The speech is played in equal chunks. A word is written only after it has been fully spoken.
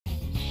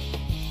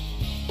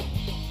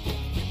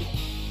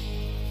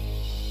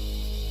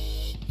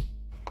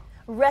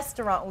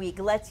Restaurant Week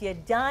lets you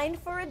dine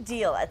for a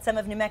deal at some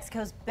of New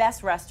Mexico's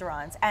best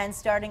restaurants. And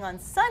starting on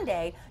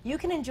Sunday, you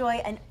can enjoy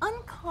an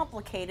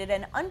uncomplicated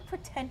and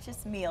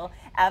unpretentious meal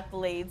at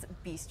Blade's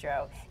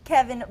Bistro.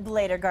 Kevin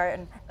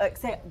Bladergroen,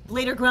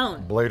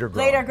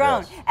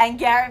 Yes. And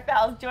Garrett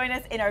Fowles join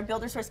us in our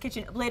Builder Source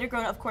Kitchen.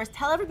 Bladergroen, of course,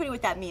 tell everybody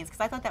what that means,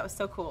 because I thought that was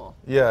so cool.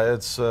 Yeah,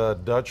 it's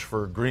Dutch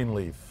for green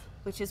leaf.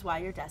 Which is why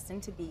you're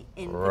destined to be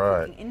in the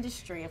Right. cooking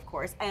industry, of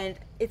course. And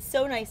it's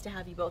so nice to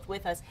have you both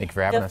with us. Thank you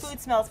for having us. The food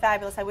smells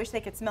fabulous. I wish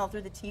they could smell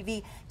through the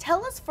TV.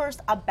 Tell us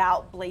first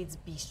about Blade's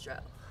Bistro.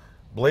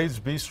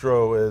 Blade's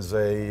Bistro is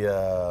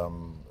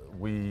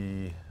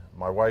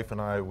my wife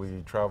and I,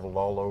 we traveled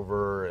all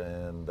over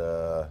and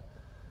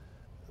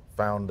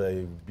found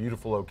a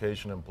beautiful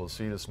location in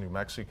Placitas, New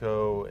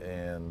Mexico,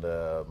 and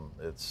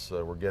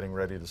we're getting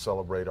ready to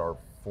celebrate our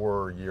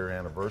 4-year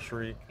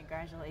anniversary.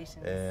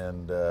 Congratulations.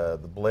 And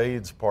the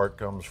Blades part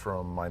comes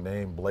from my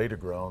name,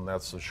 Bladergroen.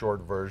 That's the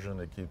short version.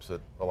 It keeps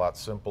it a lot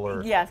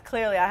simpler. Yes,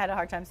 clearly I had a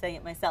hard time saying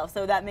it myself,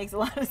 so that makes a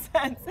lot of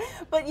sense.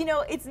 But you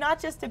know, it's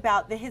not just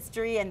about the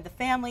history and the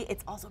family,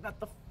 it's also about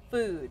the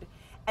food.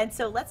 And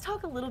so let's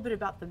talk a little bit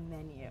about the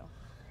menu.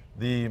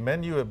 The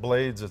menu at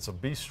Blades, it's a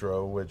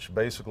bistro, which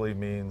basically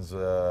means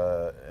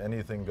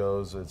anything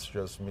goes. It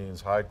just means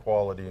high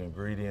quality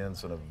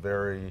ingredients in a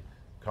very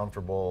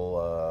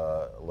comfortable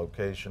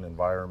location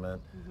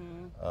environment.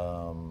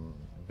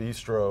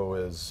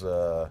 Bistro is,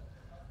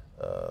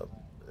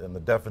 in the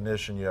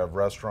definition, you have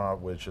restaurant,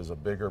 which is a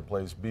bigger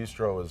place.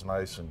 Bistro is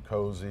nice and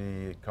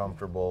cozy,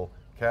 comfortable,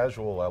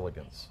 casual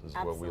elegance is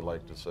what we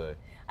like to say.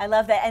 I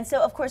love that. And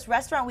so, of course,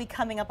 Restaurant Week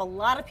coming up, a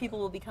lot of people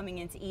will be coming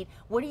in to eat.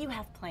 What do you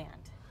have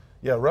planned?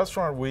 Yeah,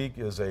 Restaurant Week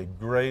is a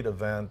great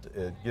event.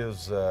 It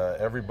gives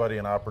everybody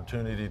an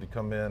opportunity to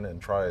come in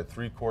and try a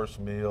 3-course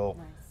meal.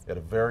 Nice. At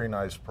a very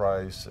nice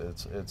price.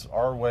 It's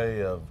our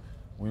way of,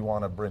 we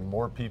want to bring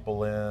more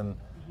people in.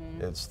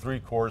 It's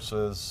 3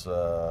 courses.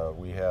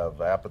 We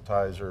have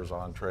appetizers,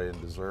 entree, and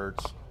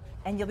desserts.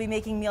 And you'll be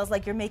making meals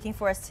like you're making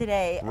for us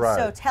today. Right.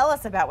 So tell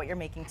us about what you're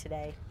making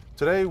today.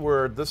 Today,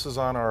 this is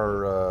on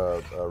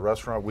our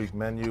Restaurant Week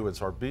menu.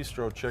 It's our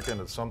Bistro Chicken.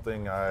 It's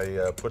something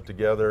I put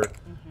together.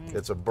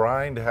 It's a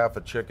brined half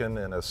a chicken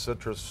in a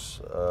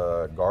citrus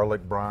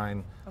garlic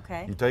brine.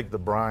 Okay. You take the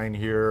brine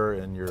here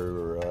and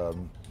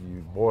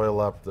you boil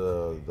up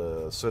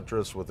the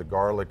citrus with the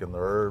garlic and the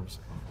herbs,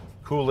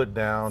 cool it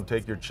down,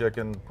 take your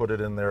chicken, put it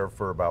in there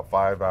for about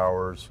 5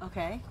 hours.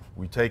 Okay.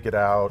 We take it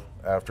out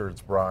after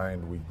it's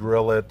brined. We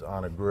grill it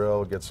on a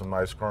grill, get some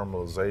nice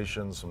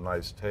caramelization, some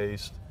nice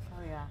taste.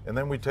 Oh, yeah. And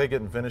then we take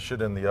it and finish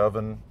it in the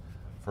oven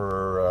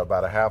for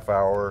about a half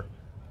hour,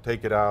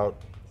 take it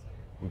out.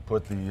 We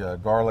put the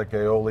garlic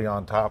aioli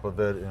on top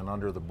of it and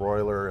under the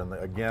broiler, and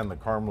again, the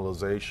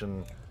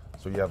caramelization.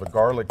 So you have a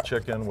garlic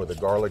chicken with a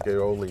garlic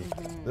aioli.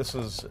 This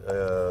is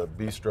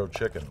Bistro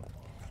Chicken.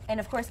 And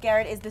of course,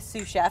 Garrett is the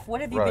sous chef.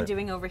 What have you been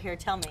doing over here?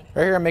 Tell me.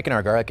 Right here I'm making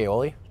our garlic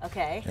aioli.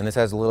 Okay. And this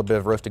has a little bit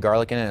of roasted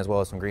garlic in it as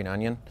well as some green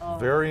onion. Oh.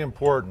 Very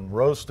important,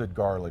 roasted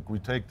garlic. We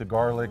take the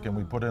garlic and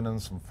we put it in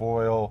some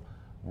foil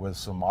with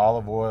some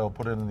olive oil,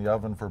 put it in the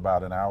oven for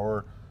about an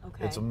hour.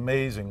 Okay. It's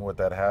amazing what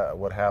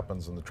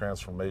happens in the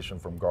transformation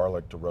from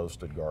garlic to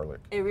roasted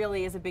garlic. It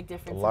really is a big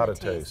difference. A lot in of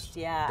the taste.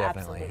 Yeah, Definitely.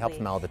 absolutely. Helps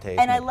smell the taste.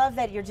 And I love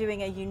that you're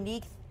doing a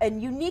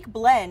unique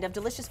blend of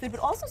delicious food, but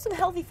also some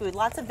healthy food.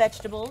 Lots of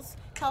vegetables.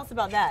 Tell us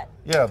about that.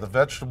 Yeah, the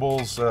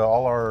vegetables.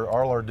 All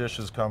our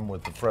dishes come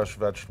with the fresh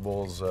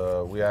vegetables.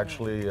 We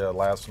actually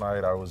last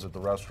night I was at the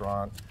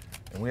restaurant,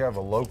 and we have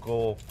a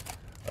local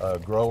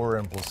grower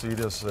in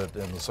Placitas that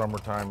in the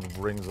summertime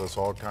brings us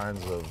all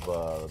kinds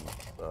of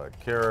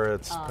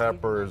carrots,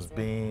 peppers,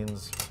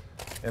 beans,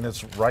 and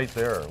it's right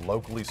there,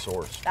 locally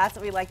sourced. That's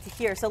what we like to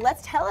hear. So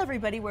let's tell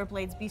everybody where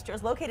Blade's Bistro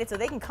is located so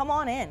they can come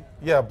on in.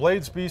 Yeah,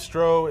 Blade's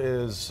Bistro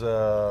is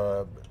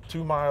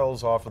 2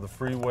 miles off of the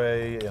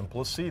freeway in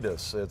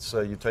Placitas. It's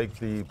you take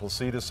the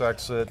Placitas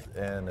exit,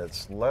 and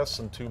it's less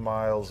than 2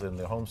 miles in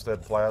the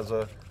Homestead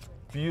Plaza.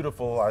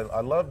 Beautiful.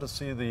 I love to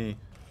see the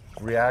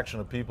reaction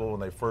of people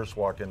when they first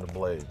walk into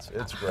Blades.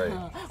 It's great.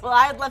 Well,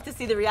 I'd love to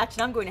see the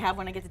reaction I'm going to have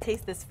when I get to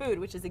taste this food,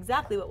 which is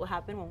exactly what will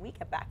happen when we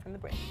get back from the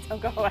break. So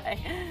go away.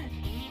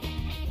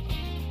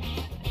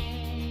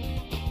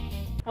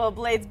 Well,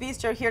 Blade's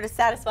Bistro here to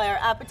satisfy our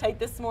appetite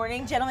this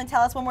morning. Gentlemen,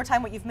 tell us one more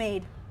time what you've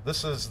made.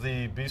 This is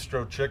the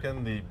Bistro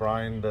Chicken, the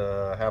brined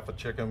half a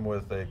chicken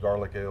with a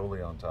garlic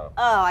aioli on top.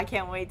 Oh, I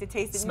can't wait to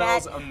taste it.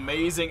 Smells Matt,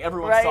 amazing.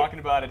 Everyone's talking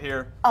about it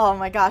here. Oh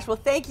my gosh. Well,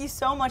 thank you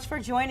so much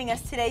for joining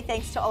us today.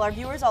 Thanks to all our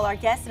viewers, all our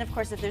guests, and of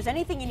course, if there's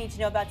anything you need to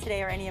know about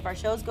today or any of our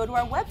shows, go to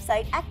our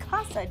website at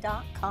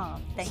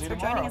casa.com. Thanks for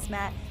joining us,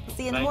 Matt. We'll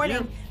see you in the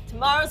morning.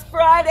 Tomorrow's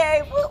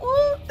Friday. Woo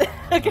woo.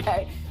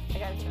 Okay. I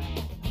gotta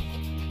try.